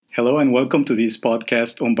Hello and welcome to this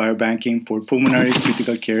podcast on biobanking for pulmonary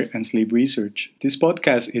critical care and sleep research. This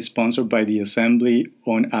podcast is sponsored by the Assembly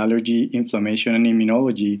on Allergy, Inflammation and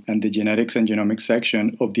Immunology and the Genetics and Genomics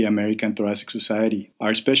section of the American Thoracic Society.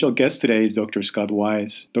 Our special guest today is Dr. Scott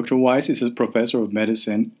Wise. Dr. Wise is a professor of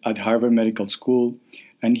medicine at Harvard Medical School,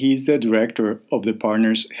 and he is the director of the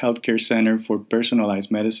Partners Healthcare Center for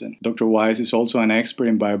Personalized Medicine. Dr. Wise is also an expert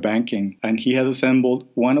in biobanking, and he has assembled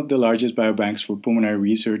one of the largest biobanks for pulmonary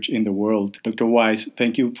research in the world. Dr. Wise,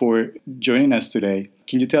 thank you for joining us today.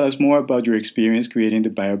 Can you tell us more about your experience creating the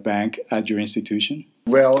biobank at your institution?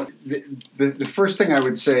 Well, the first thing I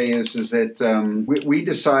would say is that we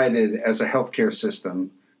decided as a healthcare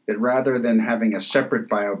system that rather than having a separate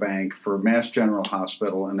biobank for Mass General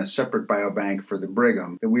Hospital and a separate biobank for the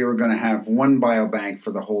Brigham, that we were going to have one biobank for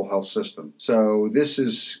the whole health system. So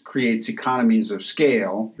this creates economies of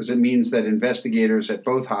scale because it means that investigators at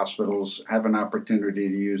both hospitals have an opportunity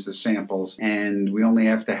to use the samples, and we only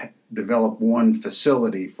have to develop one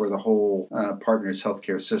facility for the whole Partners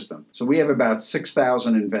healthcare system. So we have about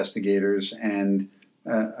 6,000 investigators and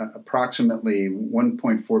approximately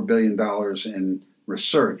 $1.4 billion in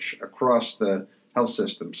research across the health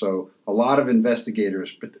system. So a lot of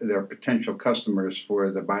investigators, they're potential customers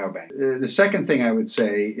for the biobank. The second thing I would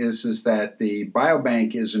say is that the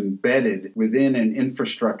biobank is embedded within an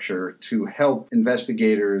infrastructure to help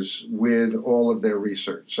investigators with all of their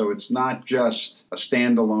research. So it's not just a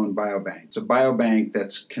standalone biobank. It's a biobank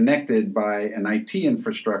that's connected by an IT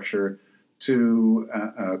infrastructure to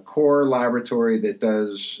a core laboratory that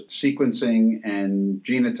does sequencing and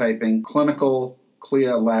genotyping, clinical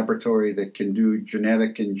CLIA laboratory that can do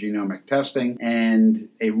genetic and genomic testing, and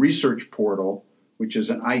a research portal, which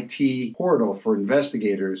is an IT portal for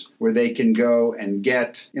investigators where they can go and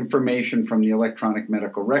get information from the electronic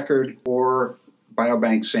medical record or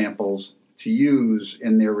biobank samples to use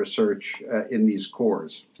in their research in these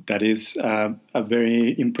cores. That is a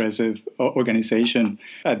very impressive organization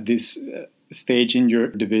at this stage in your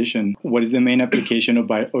division. What is the main application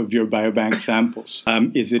of your biobank samples?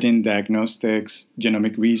 Is it in diagnostics,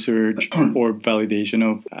 genomic research, or validation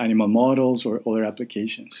of animal models or other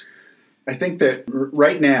applications? I think that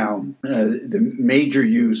right now, the major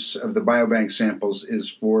use of the biobank samples is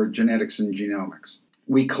for genetics and genomics.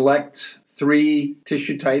 We collect 3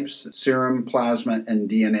 tissue types, serum, plasma, and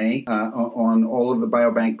DNA, on all of the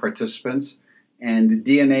biobank participants. And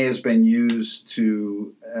the DNA has been used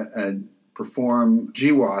to perform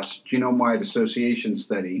GWAS, Genome-Wide Association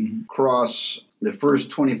Study, across the first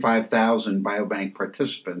 25,000 biobank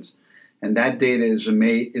participants. And that data is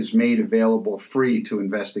made available free to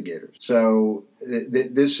investigators. So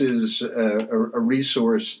this is a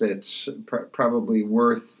resource that's probably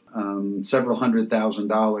worth several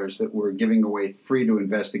 $100,000 that we're giving away free to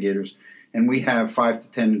investigators. And we have 5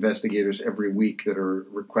 to 10 investigators every week that are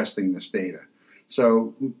requesting this data.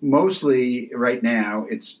 So mostly right now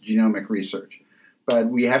it's genomic research, but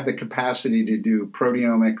we have the capacity to do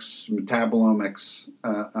proteomics, metabolomics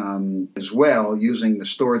as well using the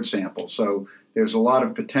stored sample. So there's a lot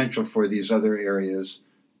of potential for these other areas,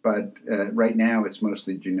 but right now it's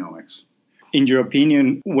mostly genomics. In your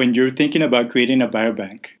opinion, when you're thinking about creating a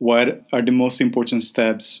biobank, what are the most important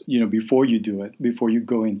steps, before you do it, before you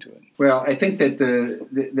go into it? Well, I think that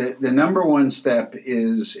the number one step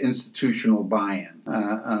is institutional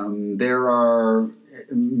buy-in. There are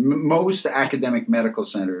most academic medical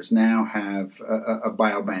centers now have a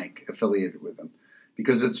biobank affiliated with them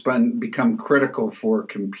because it's become critical for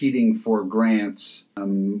competing for grants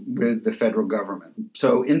with the federal government.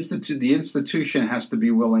 So the institution has to be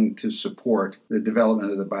willing to support the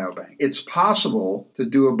development of the biobank. It's possible to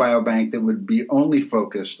do a biobank that would be only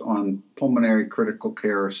focused on pulmonary critical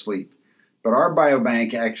care or sleep. But our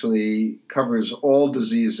biobank actually covers all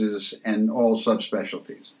diseases and all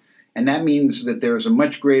subspecialties. And that means that there's a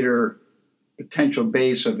much greater potential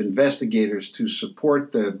base of investigators to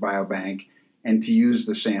support the biobank and to use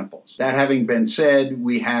the samples. That having been said,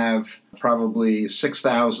 we have probably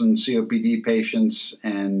 6,000 COPD patients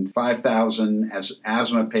and 5,000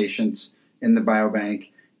 asthma patients in the biobank,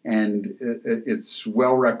 and it's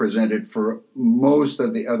well represented for most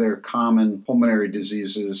of the other common pulmonary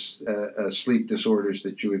diseases, sleep disorders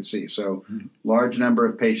that you would see. So large number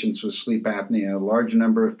of patients with sleep apnea, large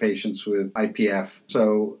number of patients with IPF.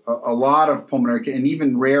 So a lot of pulmonary, and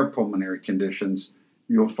even rare pulmonary conditions,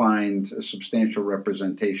 you'll find a substantial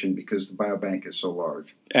representation because the biobank is so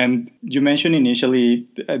large. And you mentioned initially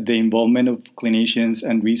the involvement of clinicians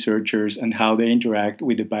and researchers and how they interact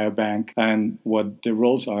with the biobank and what the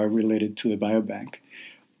roles are related to the biobank.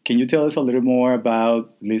 Can you tell us a little more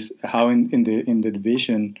about at least how in the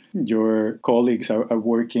division your colleagues are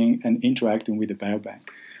working and interacting with the biobank?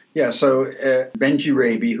 Yeah, so Benji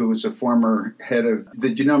Raby, who was a former head of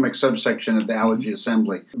the genomic subsection of the Allergy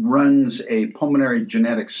Assembly, runs a pulmonary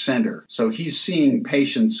genetics center. So he's seeing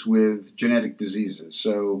patients with genetic diseases.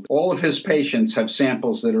 So all of his patients have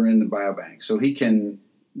samples that are in the biobank. So he can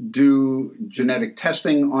do genetic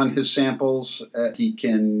testing on his samples. He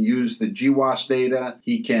can use the GWAS data.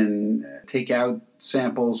 He can take out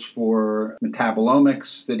samples for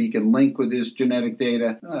metabolomics that he can link with his genetic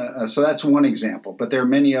data. So that's one example. But there are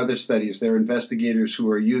many other studies. There are investigators who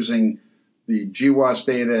are using the GWAS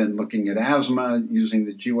data and looking at asthma, using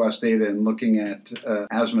the GWAS data and looking at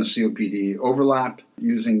asthma COPD overlap,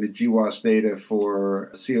 using the GWAS data for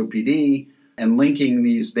COPD, and linking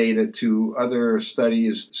these data to other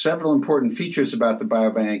studies. Several important features about the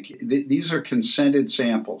biobank. These are consented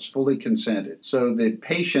samples, fully consented. So the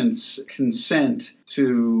patients consent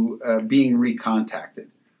to being recontacted,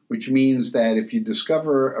 which means that if you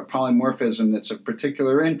discover a polymorphism that's of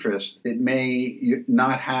particular interest, it may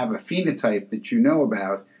not have a phenotype that you know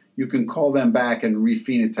about, you can call them back and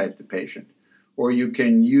rephenotype the patient. Or you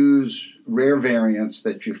can use rare variants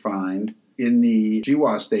that you find in the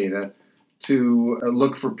GWAS data to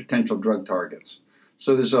look for potential drug targets.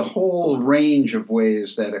 So there's a whole range of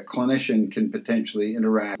ways that a clinician can potentially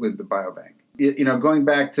interact with the biobank. You know, going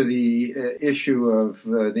back to the issue of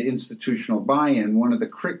the institutional buy-in, one of the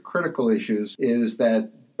critical issues is that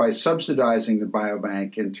by subsidizing the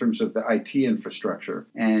biobank in terms of the IT infrastructure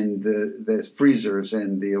and the freezers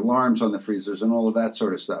and the alarms on the freezers and all of that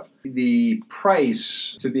sort of stuff, the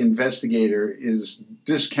price to the investigator is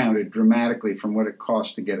discounted dramatically from what it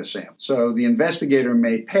costs to get a sample. So the investigator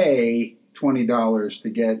may pay $20 to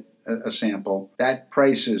get a sample. That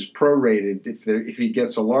price is prorated. If he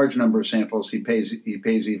gets a large number of samples, he pays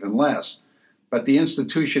even less. But the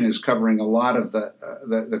institution is covering a lot of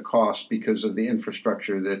the cost because of the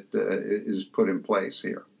infrastructure that is put in place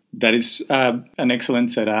here. That is an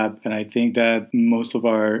excellent setup, and I think that most of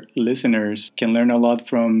our listeners can learn a lot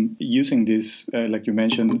from using this, like you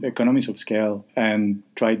mentioned, economies of scale, and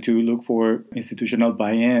try to look for institutional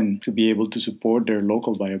buy-in to be able to support their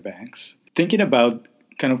local biobanks. Thinking about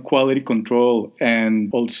kind of quality control and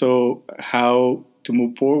also how to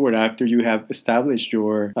move forward after you have established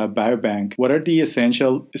your biobank, what are the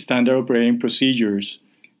essential standard operating procedures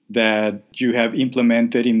that you have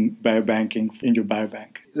implemented in biobanking in your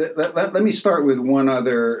biobank? Let me start with one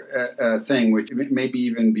other thing, which maybe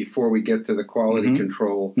even before we get to the quality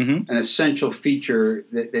control, an essential feature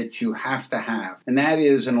that you have to have, and that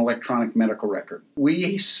is an electronic medical record.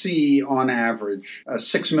 We see on average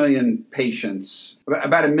 6 million patients,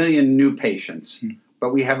 about 1 million new patients.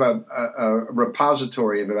 But we have a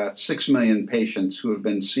repository of about 6 million patients who have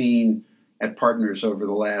been seen at Partners over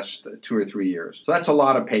the last 2 or 3 years. So that's a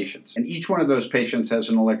lot of patients. And each one of those patients has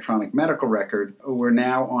an electronic medical record. We're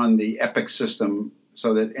now on the EPIC system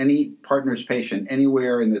so that any Partners patient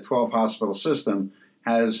anywhere in the 12 hospital system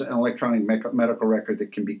has an electronic medical record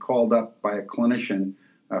that can be called up by a clinician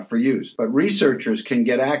for use. But researchers can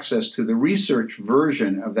get access to the research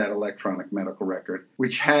version of that electronic medical record,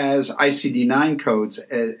 which has ICD-9 codes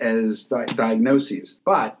as diagnoses.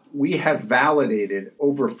 But we have validated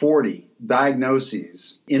over 40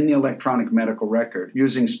 diagnoses in the electronic medical record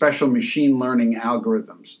using special machine learning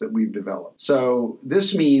algorithms that we've developed. So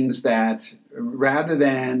this means that rather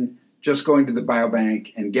than just going to the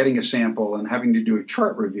biobank and getting a sample and having to do a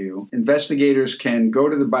chart review, investigators can go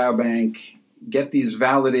to the biobank, get these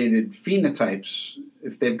validated phenotypes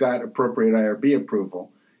if they've got appropriate IRB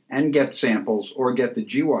approval, and get samples or get the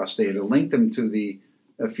GWAS data, link them to the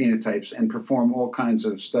phenotypes, and perform all kinds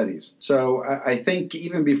of studies. So I think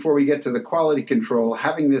even before we get to the quality control,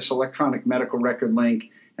 having this electronic medical record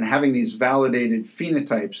link and having these validated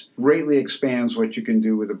phenotypes greatly expands what you can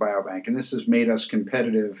do with a biobank. And this has made us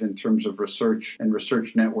competitive in terms of research and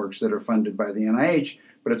research networks that are funded by the NIH,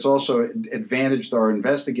 but it's also advantaged our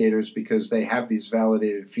investigators because they have these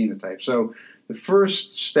validated phenotypes. So the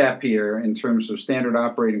first step here in terms of standard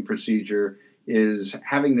operating procedure is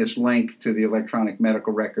having this link to the electronic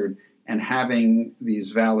medical record and having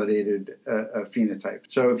these validated phenotypes.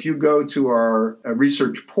 So if you go to our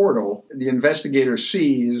research portal, the investigator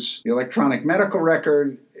sees the electronic medical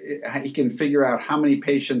record. He can figure out how many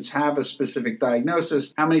patients have a specific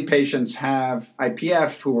diagnosis, how many patients have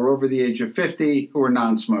IPF who are over the age of 50 who are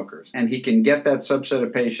non-smokers. And he can get that subset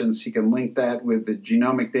of patients. He can link that with the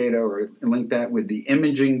genomic data or link that with the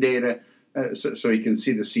imaging data so he can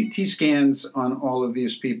see the CT scans on all of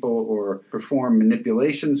these people or perform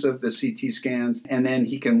manipulations of the CT scans, and then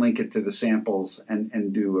he can link it to the samples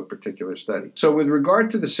and do a particular study. So with regard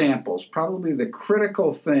to the samples, probably the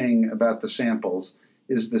critical thing about the samples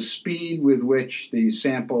is the speed with which these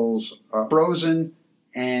samples are frozen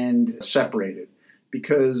and separated.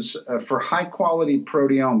 Because for high-quality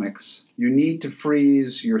proteomics, you need to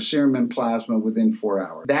freeze your serum and plasma within 4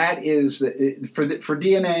 hours. That is, for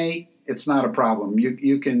DNA, it's not a problem.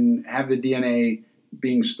 You can have the DNA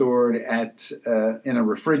being stored in a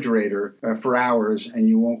refrigerator for hours, and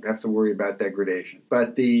you won't have to worry about degradation.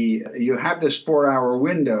 But you have this 4-hour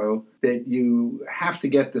window that you have to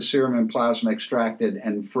get the serum and plasma extracted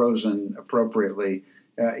and frozen appropriately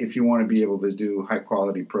if you want to be able to do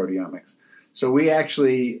high-quality proteomics. So we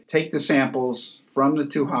actually take the samples from the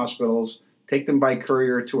two hospitals, take them by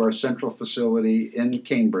courier to our central facility in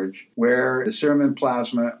Cambridge, where the serum and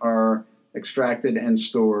plasma are extracted and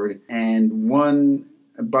stored, and one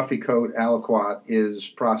Buffy coat aliquot is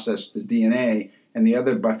processed to DNA, and the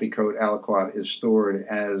other Buffy coat aliquot is stored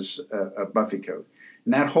as a Buffy coat.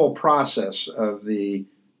 And that whole process of the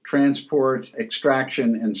transport,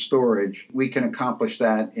 extraction, and storage, we can accomplish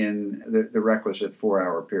that in the requisite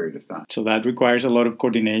 4-hour period of time. So that requires a lot of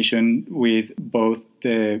coordination with both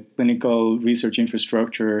the clinical research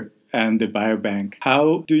infrastructure and the biobank.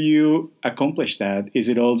 How do you accomplish that? Is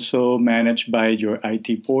it also managed by your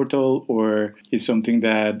IT portal, or is something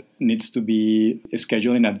that needs to be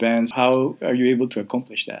scheduled in advance? How are you able to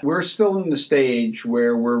accomplish that? We're still in the stage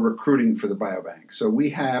where we're recruiting for the biobank. So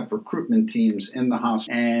we have recruitment teams in the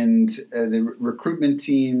hospital, and the recruitment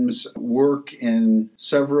teams work in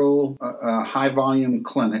several high-volume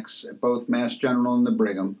clinics at both Mass General and the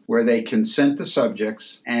Brigham, where they consent the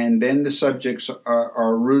subjects, and then the subjects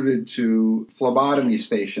are routed to phlebotomy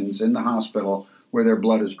stations in the hospital where their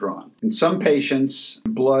blood is drawn. In some patients,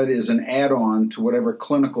 blood is an add-on to whatever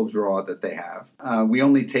clinical draw that they have. We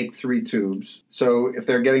only take 3 tubes. So if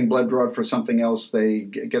they're getting blood drawn for something else, they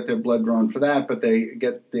get their blood drawn for that, but they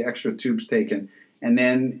get the extra tubes taken. And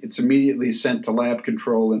then it's immediately sent to lab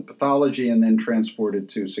control and pathology and then transported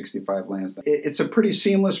to 65 Lansdowne. It's a pretty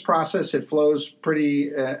seamless process. It flows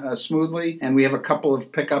pretty smoothly. And we have a couple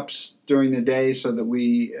of pickups during the day so that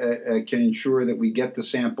we can ensure that we get the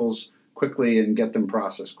samples quickly and get them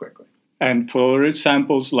processed quickly. And for other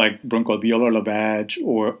samples like bronchoalveolar lavage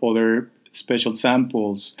or other special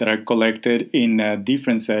samples that are collected in a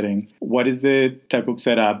different setting, what is the type of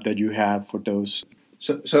setup that you have for those?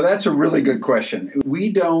 So that's a really good question.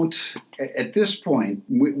 We don't, at this point,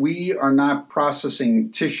 we are not processing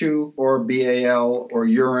tissue or BAL or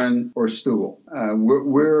urine or stool.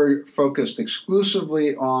 We're focused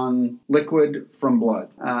exclusively on liquid from blood,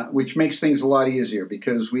 which makes things a lot easier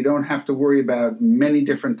because we don't have to worry about many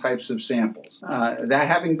different types of samples. That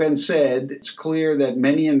having been said, it's clear that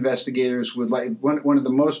many investigators would like, one of the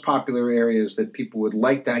most popular areas that people would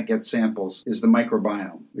like to get samples is the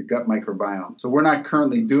microbiome, the gut microbiome. So we're not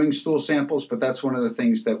currently doing stool samples, but that's one of the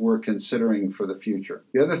things that we're considering for the future.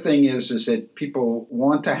 The other thing is that people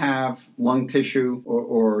want to have lung tissue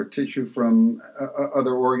or tissue from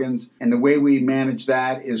other organs, and the way we manage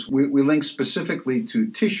that is we link specifically to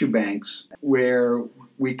tissue banks where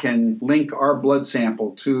we can link our blood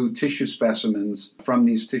sample to tissue specimens from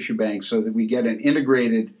these tissue banks so that we get an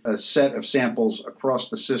integrated set of samples across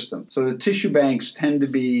the system. So the tissue banks tend to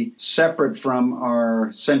be separate from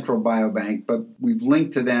our central biobank, but we've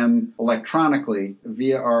linked to them electronically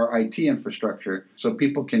via our IT infrastructure so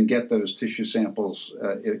people can get those tissue samples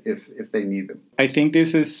if they need them. I think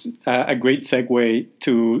this is a great segue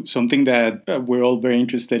to something that we're all very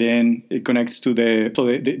interested in. It connects to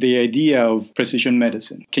the idea of precision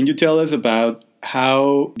medicine. Can you tell us about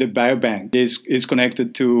how the biobank is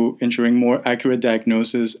connected to ensuring more accurate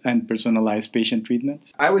diagnosis and personalized patient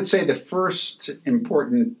treatments? I would say the first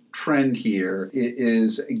important trend here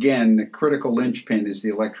is, again, the critical linchpin is the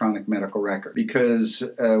electronic medical record, because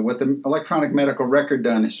what the electronic medical record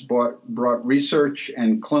done is brought research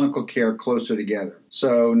and clinical care closer together.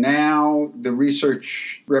 So now the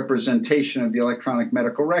research representation of the electronic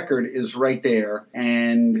medical record is right there,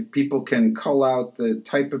 and people can cull out the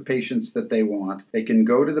type of patients that they want. They can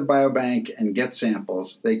go to the biobank and get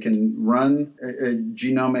samples. They can run a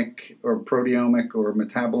genomic or proteomic or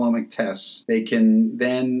metabolomic tests. They can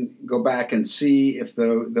then go back and see if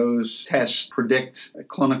those tests predict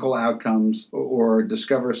clinical outcomes or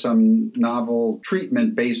discover some novel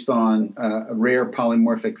treatment based on a rare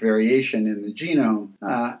polymorphic variation in the genome,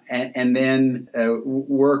 and then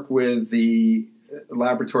work with the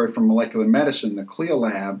laboratory for molecular medicine, the CLIA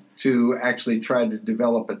lab, to actually try to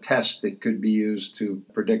develop a test that could be used to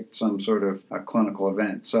predict some sort of clinical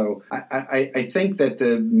event. So I think that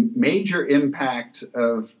the major impact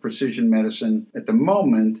of precision medicine at the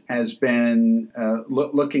moment has been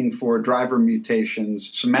looking for driver mutations,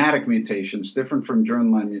 somatic mutations, different from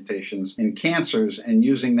germline mutations in cancers, and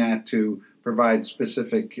using that to provide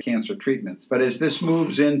specific cancer treatments. But as this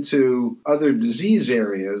moves into other disease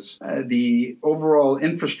areas, the overall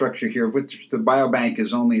infrastructure here, of which the biobank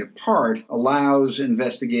is only a part, allows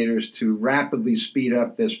investigators to rapidly speed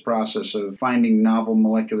up this process of finding novel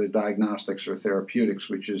molecular diagnostics or therapeutics,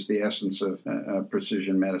 which is the essence of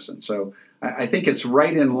precision medicine. So I think it's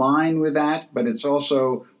right in line with that, but it's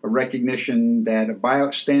also a recognition that a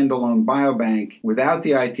standalone biobank without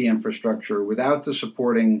the IT infrastructure, without the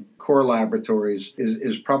supporting core laboratories,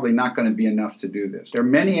 is probably not going to be enough to do this. There are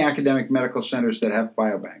many academic medical centers that have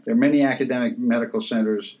biobanks. There are many academic medical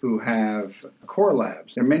centers who have core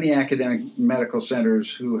labs. There are many academic medical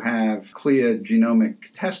centers who have CLIA genomic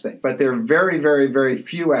testing. But there are very, very, very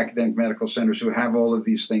few academic medical centers who have all of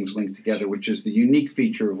these things linked together, which is the unique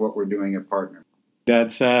feature of what we're doing at Partner.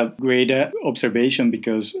 That's a great observation,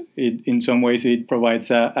 because in some ways it provides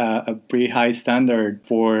a pretty high standard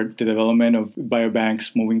for the development of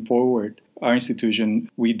biobanks moving forward. Our institution,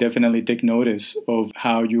 we definitely take notice of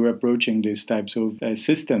how you're approaching these types of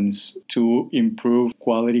systems to improve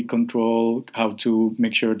quality control, how to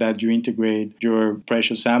make sure that you integrate your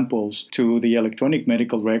precious samples to the electronic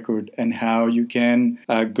medical record, and how you can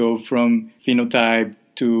go from phenotype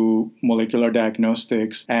to molecular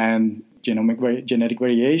diagnostics and genetic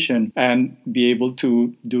variation, and be able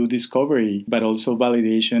to do discovery, but also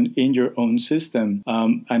validation in your own system,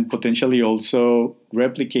 and potentially also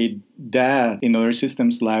replicate that in other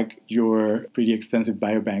systems like your pretty extensive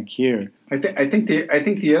biobank here. I think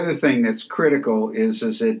the other thing that's critical is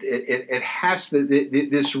it has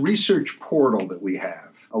this research portal that we have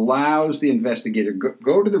allows the investigator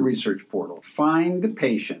go to the research portal, find the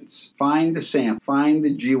patients, find the sample, find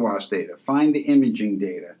the GWAS data, find the imaging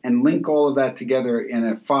data, and link all of that together in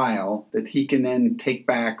a file that he can then take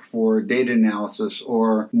back for data analysis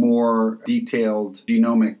or more detailed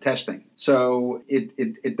genomic testing. So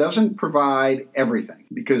it doesn't provide everything,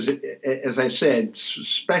 because, as I said,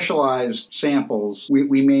 specialized samples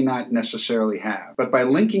we may not necessarily have. But by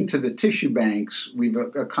linking to the tissue banks, we've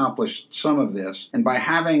accomplished some of this. And by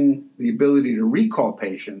having the ability to recall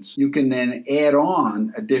patients, you can then add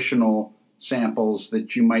on additional samples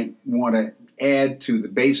that you might want to add to the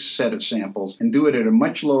base set of samples, and do it at a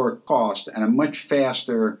much lower cost and a much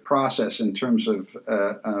faster process in terms of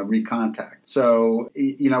recontact. So,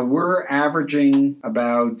 we're averaging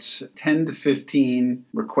about 10 to 15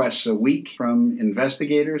 requests a week from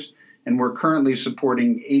investigators, and we're currently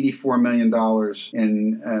supporting $84 million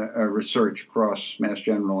in research across Mass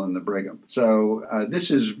General and the Brigham. So this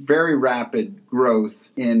is very rapid growth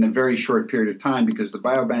in a very short period of time, because the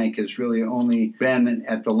biobank has really only been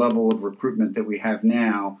at the level of recruitment that we have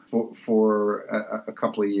now for a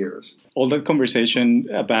couple of years. All that conversation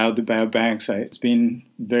about the biobanks, it's been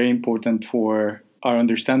very important for our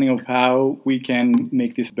understanding of how we can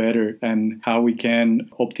make this better and how we can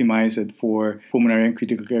optimize it for pulmonary and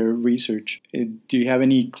critical care research. Do you have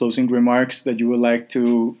any closing remarks that you would like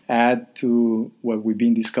to add to what we've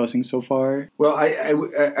been discussing so far? Well,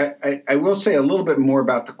 I will say a little bit more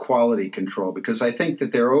about the quality control, because I think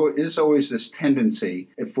that there is always this tendency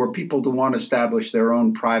for people to want to establish their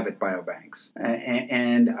own private biobanks.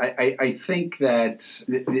 And I think that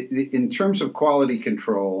in terms of quality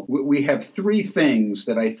control, we have three things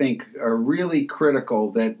that I think are really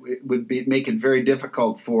critical that would make it very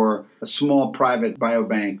difficult for a small private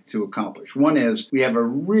biobank to accomplish. One is we have a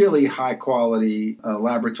really high quality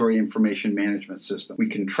laboratory information management system. We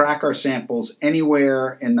can track our samples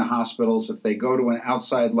anywhere in the hospitals. If they go to an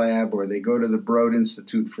outside lab or they go to the Broad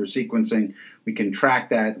Institute for sequencing, we can track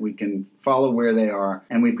that, we can follow where they are,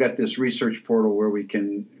 and we've got this research portal where we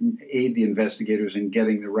can aid the investigators in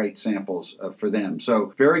getting the right samples for them.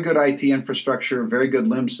 So very good IT infrastructure, very good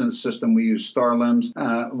LIMS system. We use Star LIMS.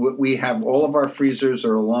 We have all of our freezers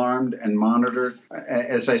are alarmed and monitored.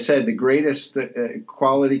 As I said, the greatest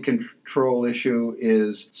quality control issue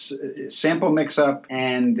is sample mix-up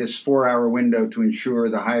and this 4-hour window to ensure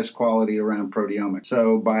the highest quality around proteomics.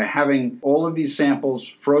 So by having all of these samples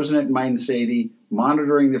frozen at -80,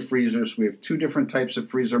 monitoring the freezers, we have 2 different types of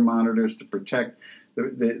freezer monitors to protect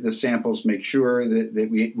the samples, make sure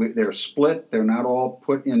that they're split, they're not all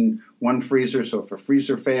put in one freezer. So if a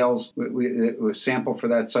freezer fails, a sample for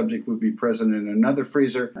that subject would be present in another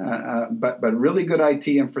freezer. But really good IT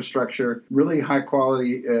infrastructure, really high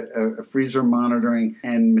quality freezer monitoring,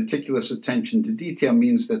 and meticulous attention to detail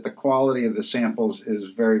means that the quality of the samples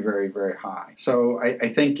is very, very, very high. So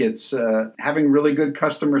I think it's having really good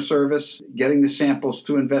customer service, getting the samples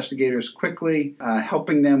to investigators quickly,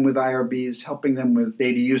 helping them with IRBs, helping them with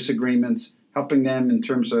data use agreements, helping them in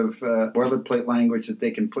terms of boilerplate language that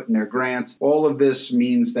they can put in their grants. All of this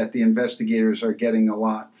means that the investigators are getting a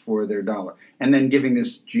lot for their dollar. And then giving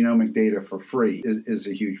this genomic data for free is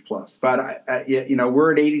a huge plus. But, we're at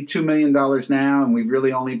 $82 million now, and we've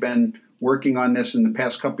really only been working on this in the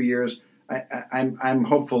past couple of years. I'm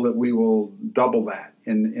hopeful that we will double that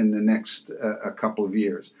in the next a couple of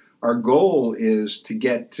years. Our goal is to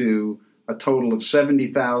get to a total of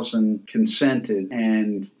 70,000 consented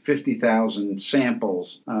and 50,000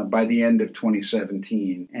 samples by the end of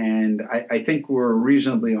 2017. And I think we're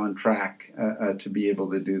reasonably on track to be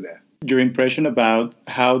able to do that. Your impression about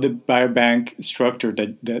how the biobank structure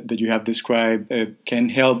that you have described can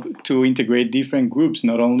help to integrate different groups,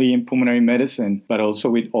 not only in pulmonary medicine, but also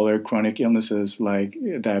with other chronic illnesses like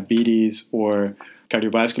diabetes or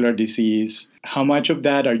cardiovascular disease. How much of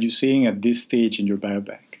that are you seeing at this stage in your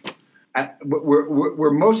biobank?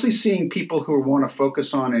 We're mostly seeing people who want to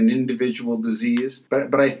focus on an individual disease,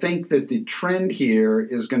 but I think that the trend here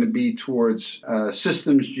is going to be towards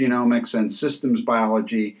systems genomics and systems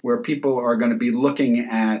biology, where people are going to be looking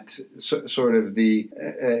at sort of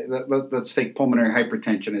let's take pulmonary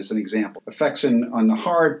hypertension as an example. Effects on the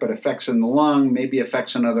heart, but effects in the lung, maybe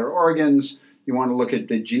effects on other organs. You want to look at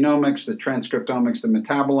the genomics, the transcriptomics, the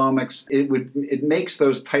metabolomics. It makes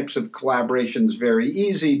those types of collaborations very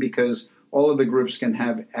easy because all of the groups can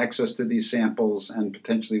have access to these samples and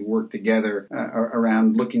potentially work together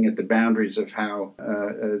around looking at the boundaries of how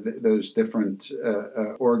those different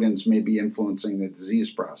organs may be influencing the disease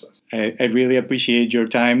process. I really appreciate your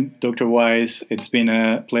time, Dr. Wise. It's been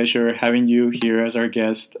a pleasure having you here as our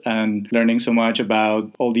guest and learning so much about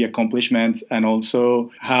all the accomplishments and also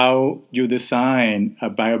how you design a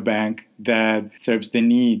biobank that serves the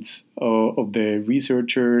needs of the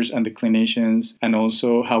researchers and the clinicians, and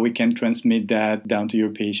also how we can transmit that down to your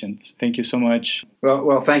patients. Thank you so much.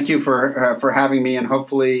 Well, thank you for having me, and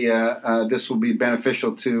hopefully this will be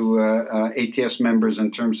beneficial to ATS members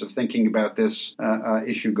in terms of thinking about this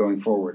issue going forward.